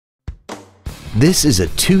This is a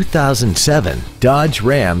 2007 Dodge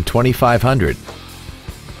Ram 2500.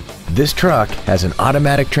 This truck has an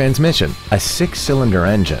automatic transmission, a 6-cylinder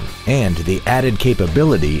engine, and the added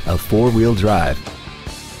capability of 4-wheel drive.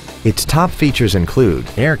 Its top features include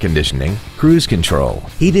air conditioning, cruise control,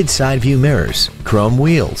 heated side view mirrors, chrome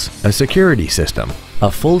wheels, a security system, a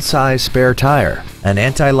full-size spare tire, an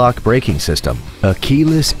anti-lock braking system, a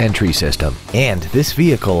keyless entry system, and this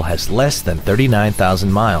vehicle has less than 39,000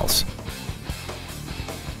 miles.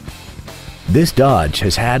 This Dodge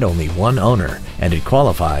has had only one owner, and it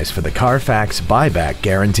qualifies for the Carfax buyback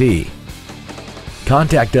guarantee.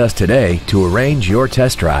 Contact us today to arrange your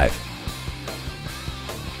test drive.